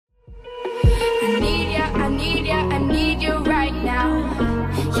need you right now.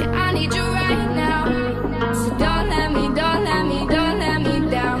 Yeah, I need you right now. So don't let me down. I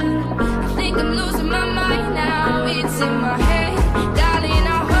think I'm losing my mind now. It's in my head, darling.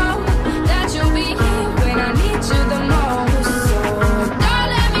 I hope that you'll be here when I need you the most. So don't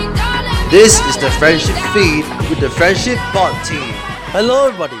let me. This is the Friendship Feed with the Friendship Pod team. Hello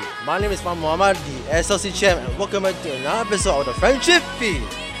everybody, my name is Muhammad, the SLC champ, and welcome back to another episode of the Friendship Feed.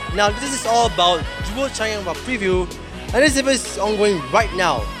 Now this is all about Jewel Changi Airport preview, and this event is ongoing right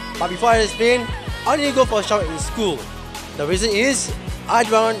now. But before I explain, I need to go for a shower in school. The reason is, I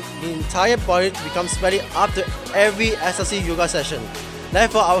don't want the entire body to become sweaty after every SLC yoga session.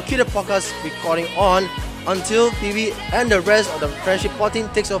 Therefore, I will keep the podcast recording on until PV and the rest of the Friendship Pod team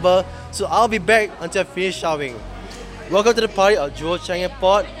takes over, so I'll be back until I finish showering. Welcome to the party of Jewel Changi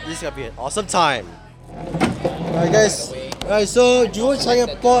Airport. This is gonna be an awesome time. Alright guys, so Jewel Changi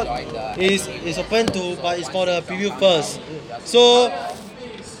Airport is open to, but it's for the preview first. So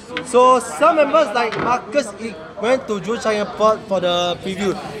some members like Marcus, he went to Jewel Changi Airport for the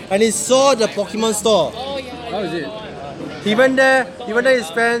preview and he saw the Pokemon store. How is it? He went there, his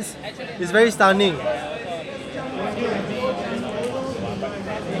friends. It's very stunning.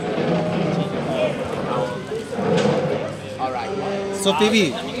 So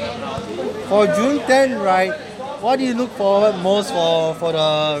PV, for June 10, right, what do you look forward most for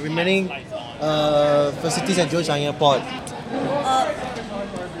the remaining facilities at Jewel Changi Airport?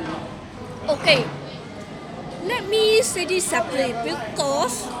 Okay, let me say this separately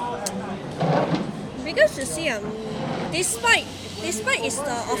because you see, despite it's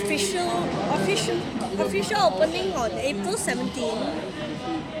the official opening on April 17,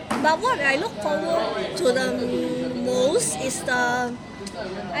 but what I look forward to the most is the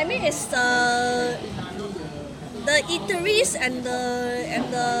eateries and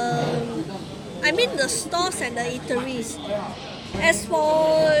the stores and the eateries. As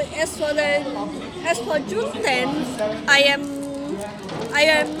for June 10th, I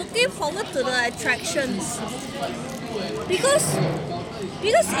am looking forward to the attractions because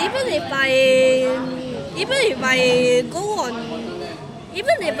even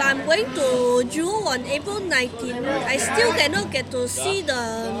if I'm going to Jewel on April 19, I still cannot get to see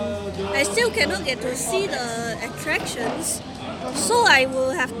the attractions. So I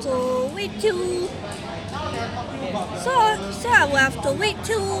will have to wait till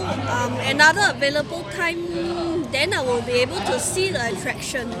another available time. Then I will be able to see the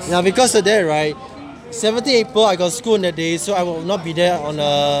attractions. Yeah, because of that, right? 17 April I got school on that day, so I will not be there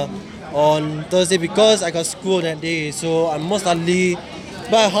on Thursday because I got school that day. So I'm most likely.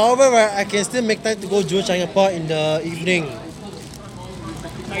 But however, I can still make time to go Jewel Changi Airport in the evening.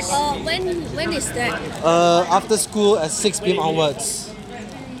 When is that? After school at 6 p.m. onwards.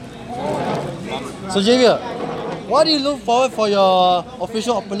 So Javier, what do you look forward for your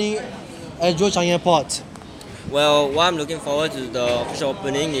official opening at Jewel Changi Airport? Well, what I'm looking forward to the official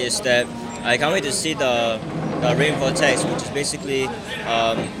opening is that I can't wait to see the Rain Vortex, which is basically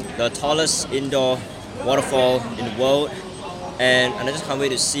the tallest indoor waterfall in the world. And I just can't wait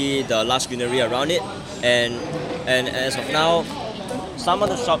to see the lush greenery around it. And as of now, some of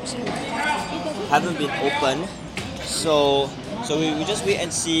the shops haven't been open, so we just wait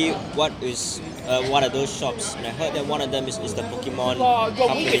and see what are those shops. And I heard that one of them is the Pokemon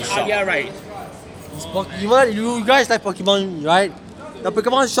company shop. Yeah, right. You guys like Pokemon, right? The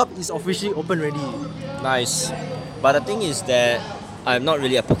Pokemon shop is officially open already. Nice. But the thing is that I'm not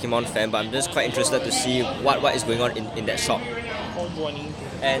really a Pokemon fan, but I'm just quite interested to see what is going on in that shop.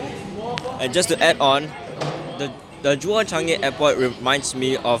 And just to add on, the Jewel Changi Airport reminds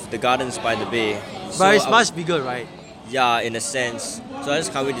me of the Gardens by the Bay. But it's much bigger, right? Yeah, in a sense. So I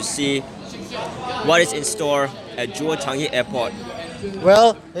just can't wait to see what is in store at Jewel Changi Airport.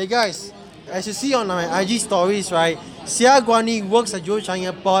 Well, hey guys, as you see on my IG stories, right, Sia Guani works at Jewel Changi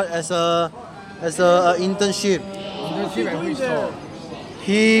Airport as a internship.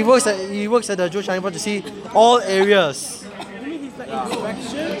 He works at the Jewel Changi Airport to see all areas.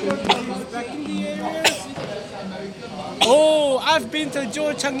 Oh, I've been to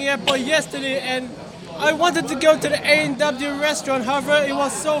Jewel Changi Airport yesterday and I wanted to go to the A&W restaurant, however, it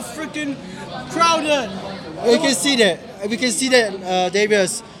was so freaking crowded. We can see that,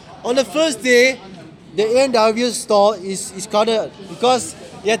 Darius. On the first day, the A&W store is crowded because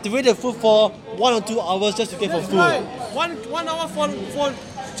you have to wait the food for 1 or 2 hours just to get for food. Right. One hour for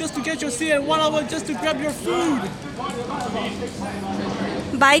just to get your seat and 1 hour just to grab your food.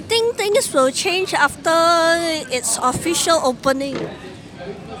 But I think things will change after its official opening.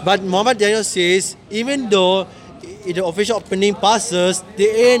 But Muhammad Daniel says, even though the official opening passes, the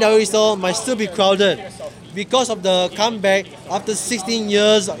A&W store might still be crowded because of the comeback after 16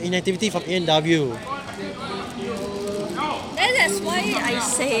 years of inactivity from A&W. Then that's why I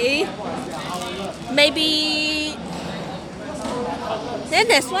say maybe. Then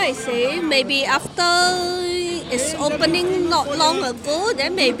that's why I say maybe after its opening not long ago,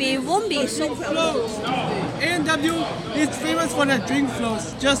 then maybe it won't be so crowded. A&W is famous for their drink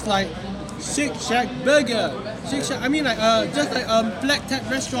flows, just like Shake Shack Burger. Shake Shack, I mean like just like Black Tap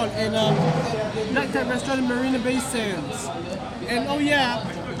Restaurant in Marina Bay Sands. And oh yeah,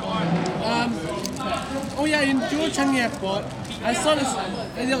 in Jewel Changi Airport, I saw this.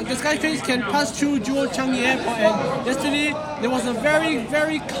 The Skytrains can pass through Jewel Changi Airport, and yesterday there was a very,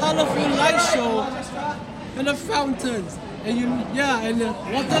 very colorful light show and the fountains. And the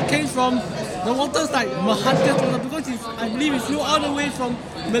water came from the water's like Mahathir's water because I believe it flew all the way from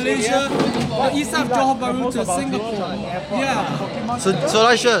Malaysia, the east side of Johor Bahru to Singapore. Yeah. So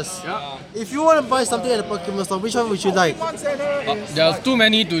Lysius, if you want to buy something at the Pokemon store, which one would you like? There are too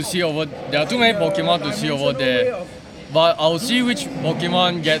many to see over. There are too many Pokemon to see over there. But I'll see which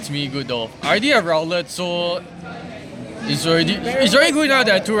Pokemon gets me good though. I already have Rowlet, so it's already good now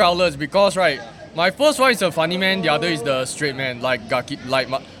there are two Rowlets because right. My first one is a funny man, the other is the straight man, like Gaki. Like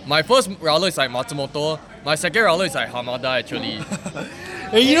my first Rowlet is like Matsumoto. My second Rowlet is like Hamada actually.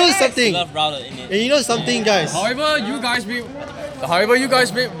 And you know something? Love Rowlet in it. And you know something, guys? However, you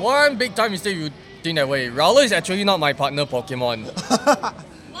guys made one big time mistake. You think that way. Rowlet is actually not my partner Pokemon.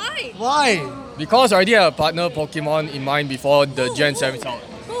 Why? Why? Because I already had a partner Pokemon in mind before the Gen 7 is out.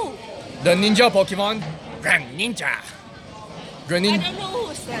 Who? The ninja Pokemon, Greninja. I don't know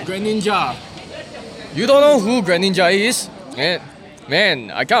who's that. Greninja. You don't know who Greninja is?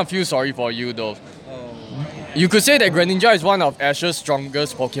 Man, I kind of feel sorry for you though. You could say that Greninja is one of Ash's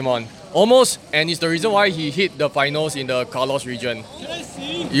strongest Pokemon. Almost, and it's the reason why he hit the finals in the Kalos region.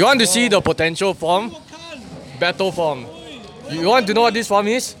 You want to see the potential form? Battle form. You want to know what this form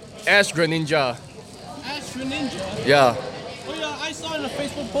is? Ash Greninja. Ash Greninja. Yeah. Oh yeah, I saw in a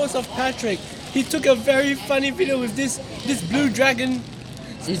Facebook post of Patrick. He took a very funny video with this blue dragon.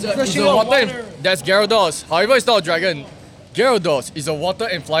 It's Crushing a out water. That's Gyarados. However, it's not a dragon. Gyarados is a water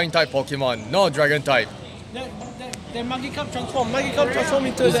and flying type Pokemon, not a dragon type. The Magikarp transform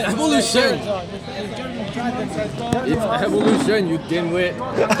into It's the evolution. Dragon. It's evolution, you dimwit.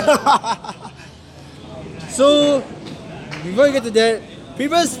 So, before we get to that,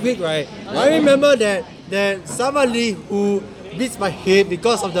 previous week, right, I remember that somebody who beats my head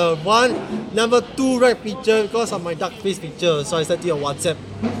because of the number 2 right picture because of my duck face picture. So I sent you on WhatsApp.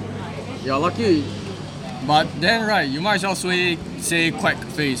 You're lucky. But then right, you might as well say quack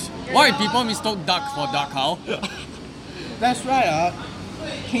face. Why people mistook duck for duck cow? That's right.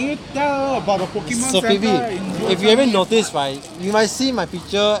 Can you tell about the Pokemon So Center Phoebe, in if you haven't noticed, right, you might see my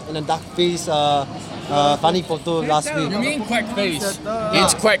picture in a duck face funny photo last week. You mean quack face?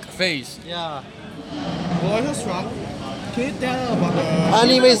 It's quack face. Yeah. Oh, that's right. Can you tell about the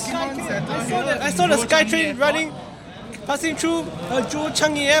Anyways, Pokemon Center? I saw the SkyTrain passing through Jewel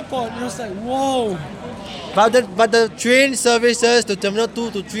Changi Airport. It was like, whoa. but the train services to Terminal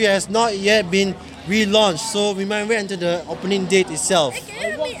 2 to 3 has not yet been relaunched, so we might wait until the opening date itself.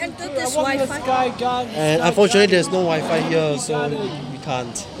 Can you let me enter this I walked in the Wi-Fi? Sky Garden. And unfortunately, there's no Wi-Fi here, so we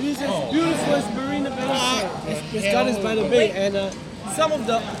can't. It is as beautiful as Marina Bay Sands. It's Gardens by the Bay, and some of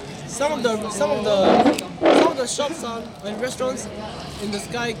the shops and restaurants in the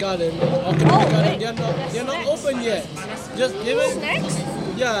Sky Garden or Canary Garden, they're not open yet. Just given, Snacks?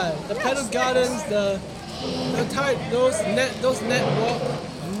 yeah, the pedal gardens, those net walk,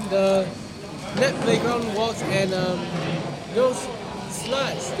 the net playground walks, and those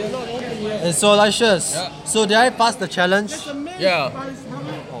slides, they're not open yet. And so, Lysius, Yeah. so did I pass the challenge? Just a minute, Yeah. guys,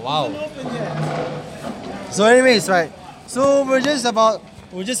 Oh, wow. not open yet. So anyways, right, so we're just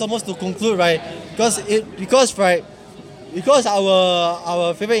almost to conclude, right, because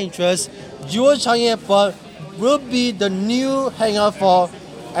our favorite interest, Jewel Changi Airport will be the new hangout for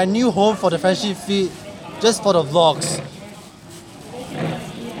a new home for the Friendship Feed, just for the vlogs.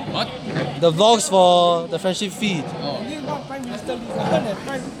 What? The vlogs for the Friendship Feed. This is not Prime Minister Lee. I heard that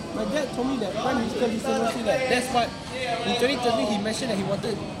my dad told me that Prime Minister Lee Hsien Loong that that's what in 2013 he mentioned that he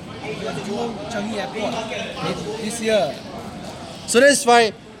wanted Jewel Changi Airport this year. So that's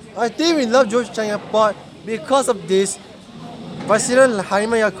why I think we love Jewel Changi Airport because of this. President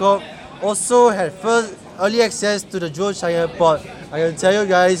Halimah Yacob also had early access to the Jewel Changi Airport. I can tell you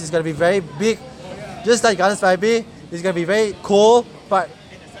guys, it's gonna be very big, just like Gardens by the Bay. It's gonna be very cold, but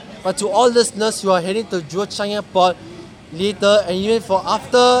to all listeners who are heading to Jewel Changi Airport later and even for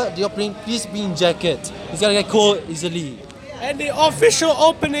after the opening, please be in jacket. It's gonna get cold easily. And the official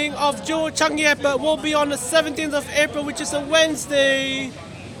opening of Jewel Changi Airport will be on the 17th of April, which is a Wednesday.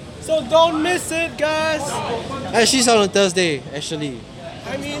 So don't miss it, guys. Actually, it's on a Thursday, actually.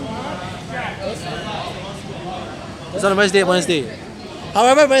 I mean, It's on a Wednesday.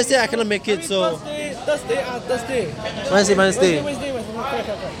 However, Wednesday I cannot make it, so... Thursday. Wednesday. Wednesday.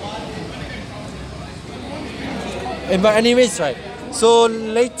 But anyways, right. So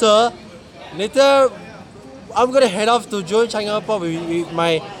later, I'm gonna head off to Jewel Changi Airport with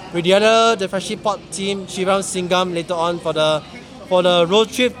the Friendship Pod team, Shivam Singham, later on for the road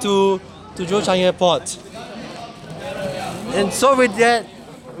trip to Jewel Changi Airport. And so with that,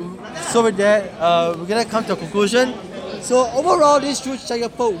 we're gonna come to a conclusion. So overall, this Jewel Changi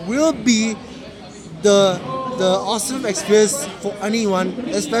Airport will be the awesome experience for anyone,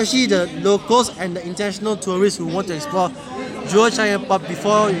 especially the locals and the international tourists who want to explore Jewel Changi Airport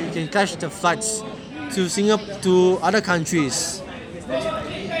before you can catch the flights to Singapore, to other countries.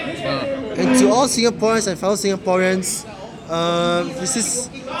 And to all Singaporeans and fellow Singaporeans,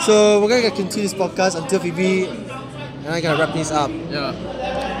 so we're gonna continue this podcast until Phoebe and I gotta wrap this up. Yeah.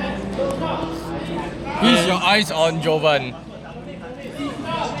 Keep your eyes on Jovan.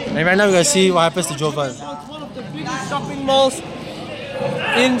 And right now we're gonna see what happens to Jovan. It's one of the biggest shopping malls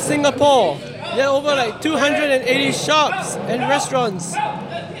in Singapore. There are over like 280 shops and restaurants.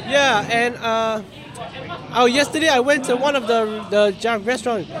 Yeah, and yesterday I went to one of the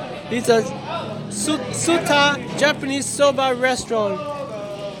restaurants. It's a Suta Japanese soba restaurant.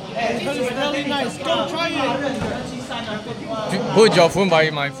 And it's really nice. Go try it. Put your phone by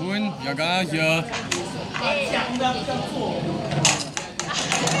my phone. You're gonna hear.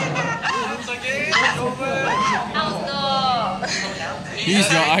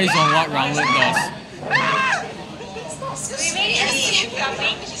 Keep your eyes on what Rowlet does. Screaming as if you are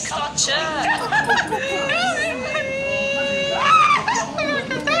being tortured.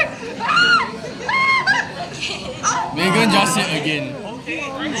 Megan just said again.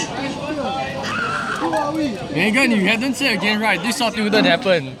 Megan, you hadn't said again, right? This sort of wouldn't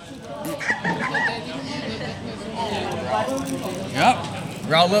happen. Yep.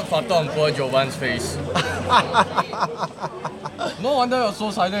 Rowlet farted on poor Jovan's face. No wonder you're so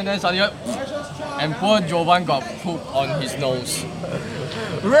silent, then suddenly, and poor Jovan got poop on his nose.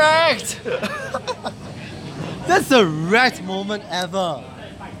 Wrecked! That's the wrecked moment ever.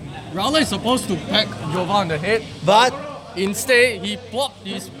 Rowlet is supposed to peck Jovan on the head, But instead he plopped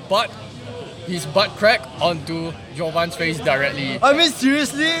his butt crack onto Jovan's face directly. I mean,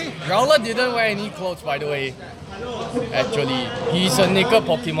 seriously? Rowlet didn't wear any clothes, by the way. Actually, he's a naked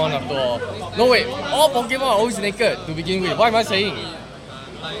Pokemon after all. No wait, all Pokemon are always naked to begin with. What am I saying?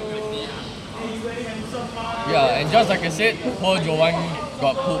 Yeah, and just like I said, poor Jovan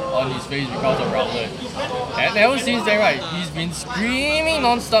got poop on his face because of Rowlet. And ever since then, right, he's been screaming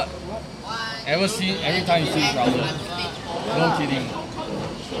non-stop. Every time he sees Rowlet. No kidding.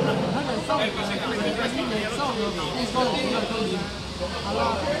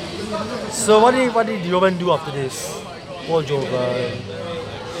 So what did Jovan do after this? Poor Jovan.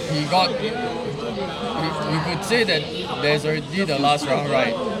 He got. We could say that there's already the last round,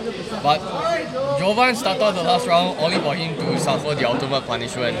 right? But Jovan started the last round only for him to suffer the ultimate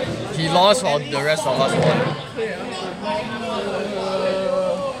punishment. He lost for the rest of last one.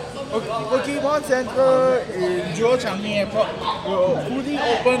 Pokemon Center in Jewel Changi Airport will fully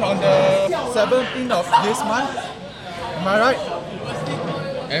open on the 17th of this month. Am I right?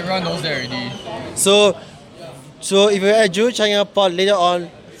 Everyone knows that already. So if you're at Jewel Changi Airport later on,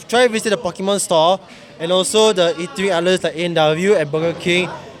 try to visit the Pokemon store and also the eatery outlets like A&W and Burger King.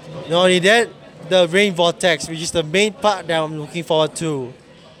 Not only that, the Rain Vortex, which is the main part that I'm looking forward to.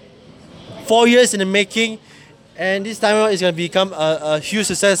 4 years in the making, and this time around it's going to become a huge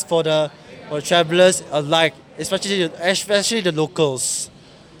success for travelers alike, especially the locals.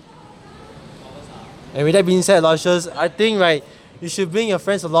 And with that being said, Aloysius, I think right, you should bring your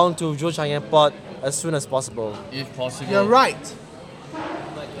friends along to Jewel Changi Airport as soon as possible. If possible. You're right.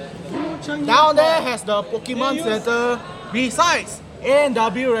 Down there has the Pokemon Center. Besides,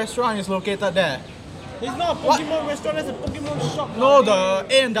 A&W restaurant is located there. It's not a Pokemon restaurant, it's a Pokemon shop. No, the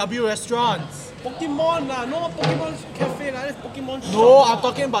A&W restaurants. Pokemon lah, no Pokemon cafe lah, it's Pokemon shop. No, I'm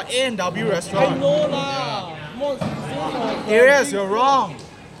talking about A&W I restaurant. know lah. More famous. Areas, you're wrong.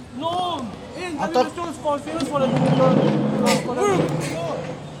 No, I thought- restaurant is famous for the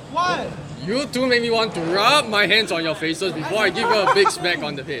What? You two made me want to rub my hands on your faces before I give you a big smack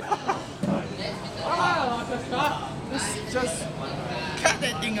on the head. Just cut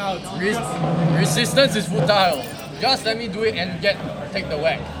that thing out. Resistance is futile. Just let me do it and take the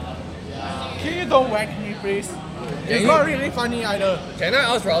whack. Can you don't whack me, please? It's not really funny either. Can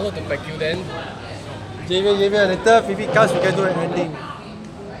I ask Raul to back you then? Javier, later Phoebe comes, we can do an ending.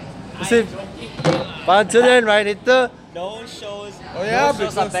 See, but until then, right, later, No shows. Oh yeah, no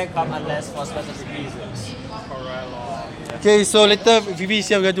shows are because bankrupt unless for specific reasons. okay, so later Phoebe is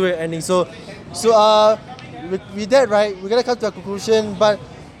here, we're gonna do an ending. So with that, right, we're gonna come to a conclusion, but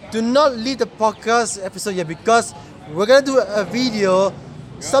do not leave the podcast episode yet because we're gonna do a video,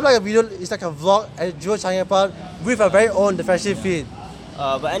 something like a video, it's like a vlog at Jewel Changi Airport with our very own The Friendship Feed.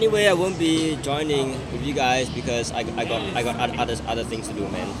 But anyway, I won't be joining with you guys because I got other things to do,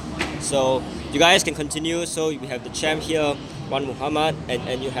 man. So you guys can continue. So we have the champ here, Wan Muhammad,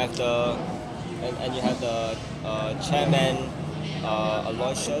 and you have the chairman,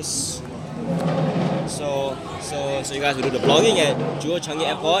 Aloysius. So you guys will do the vlogging at Jewel Changi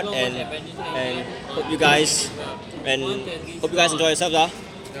Airport, and hope you guys enjoy yourselves,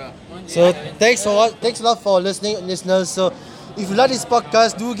 So thanks a lot for listening, listeners. So if you like this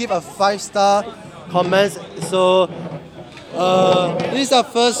podcast, do give a 5-star comments. So this is our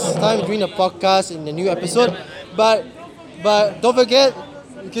first time doing a podcast in the new episode, but don't forget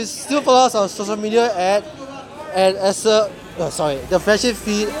you can still follow us on social media at the Friendship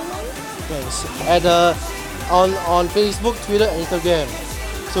Feed at on Facebook, Twitter, and Instagram.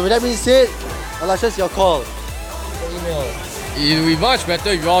 So with that being said, Aloysius, your call. Your email. It would be much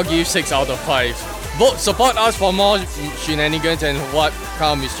better if you all give 6 out of 5. Vote, support us for more shenanigans and what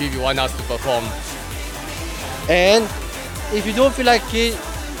kind of mischief you want us to perform. And if you don't feel like it,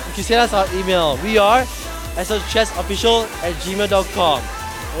 you can send us our email. We are sochessofficial@gmail.com.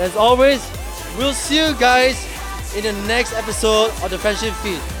 And as always, we'll see you guys in the next episode of the Friendship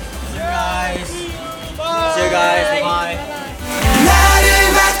Feed. See you guys. See you guys. Bye.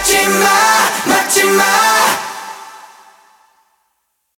 나를 막지 마, 막지 마.